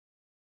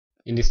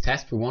In this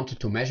test we wanted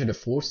to measure the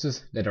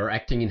forces that are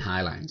acting in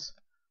Highlines.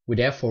 We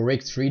therefore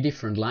rigged 3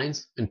 different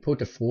lines and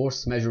put a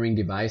force measuring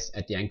device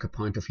at the anchor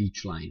point of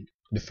each line.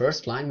 The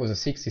first line was a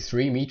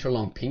 63 meter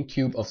long pink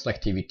tube of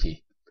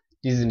Slacktivity.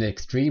 This is an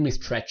extremely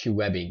stretchy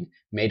webbing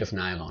made of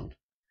nylon.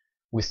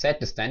 We set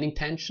the standing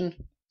tension,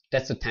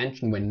 that's the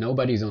tension when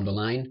nobody is on the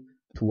line,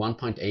 to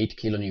 1.8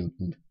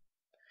 kN.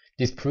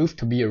 This proved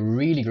to be a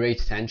really great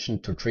tension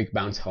to trick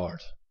bounce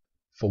hard.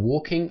 For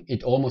walking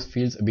it almost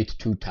feels a bit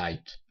too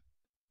tight.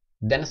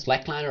 Then a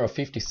slackliner of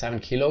 57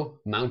 kg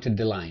mounted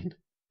the line.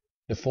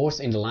 The force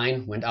in the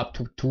line went up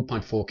to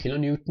 2.4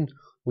 kN,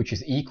 which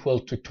is equal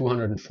to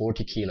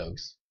 240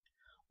 kilos.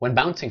 When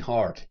bouncing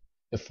hard,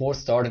 the force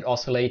started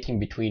oscillating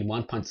between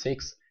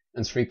 1.6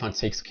 and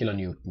 3.6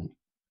 kN.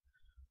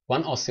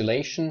 One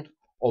oscillation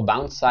or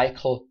bounce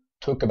cycle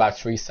took about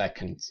 3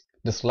 seconds.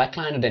 The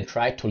slackliner then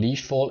tried to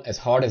leash fall as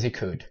hard as he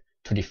could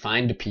to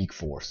define the peak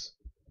force.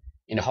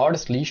 In the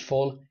hardest leash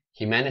fall,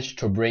 he managed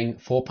to bring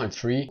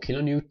 4.3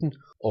 kN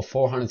or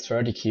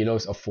 430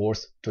 kilos of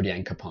force to the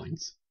anchor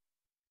points.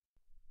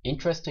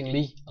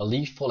 Interestingly, a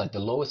leash fall at the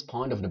lowest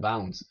point of the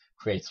bounce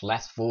creates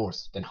less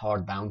force than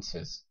hard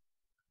bounces.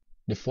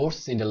 The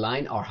forces in the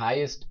line are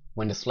highest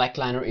when the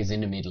slackliner is in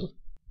the middle.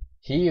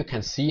 Here you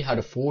can see how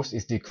the force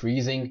is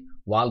decreasing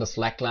while the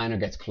slackliner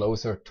gets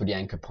closer to the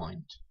anchor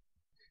point.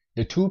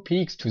 The 2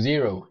 peaks to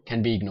 0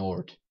 can be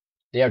ignored.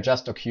 They are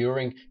just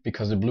occurring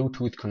because the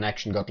Bluetooth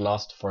connection got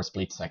lost for a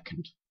split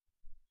second.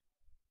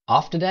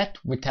 After that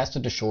we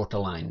tested the shorter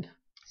line,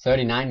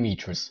 39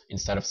 meters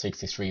instead of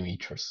 63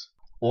 meters,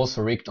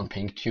 also rigged on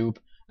pink tube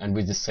and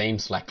with the same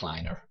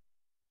slackliner.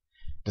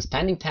 The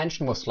standing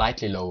tension was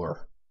slightly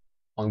lower,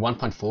 on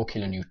 1.4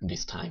 kN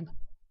this time.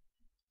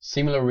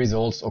 Similar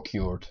results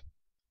occurred.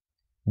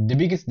 The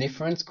biggest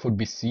difference could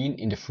be seen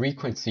in the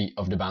frequency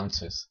of the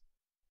bounces.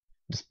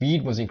 The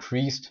speed was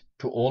increased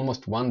to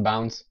almost 1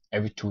 bounce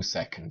every 2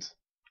 seconds.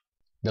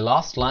 The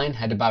last line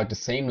had about the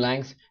same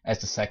length as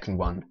the second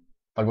one,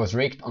 but was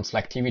rigged on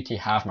Slacktivity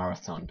half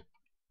marathon.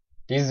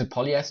 This is a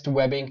polyester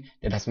webbing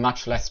that has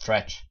much less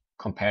stretch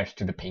compared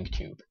to the pink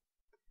tube.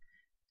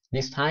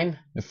 This time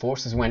the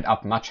forces went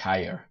up much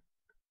higher.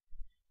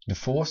 The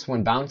force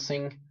when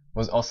bouncing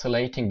was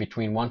oscillating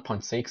between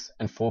 1.6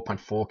 and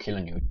 4.4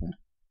 kN.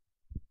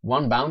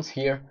 One bounce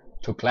here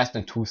took less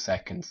than 2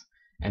 seconds,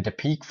 and the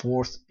peak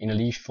force in a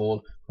leash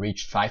fall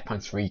reached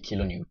 5.3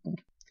 kN.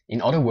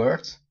 In other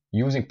words,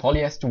 using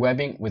polyester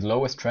webbing with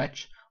lower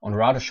stretch on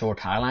rather short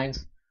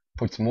highlines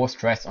puts more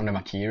stress on the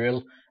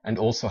material and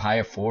also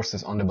higher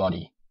forces on the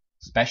body,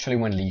 especially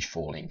when leash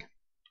falling.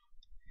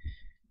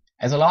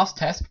 As a last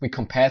test we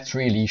compared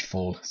 3 leash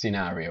fall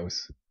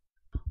scenarios.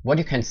 What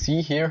you can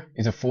see here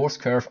is a force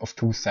curve of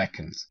 2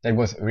 seconds that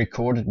was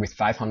recorded with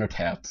 500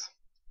 Hz.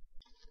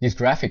 This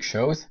graphic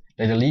shows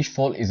that the leash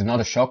fall is not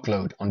a shock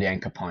load on the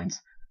anchor points,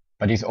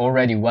 but is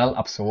already well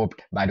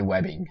absorbed by the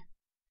webbing.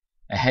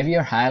 A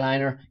heavier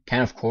highliner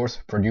can of course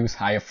produce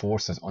higher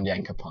forces on the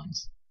anchor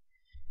points.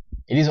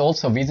 It is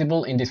also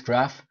visible in this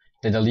graph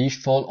that a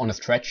leash fall on a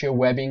stretchier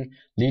webbing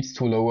leads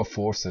to lower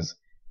forces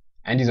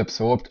and is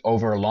absorbed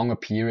over a longer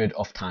period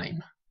of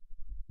time.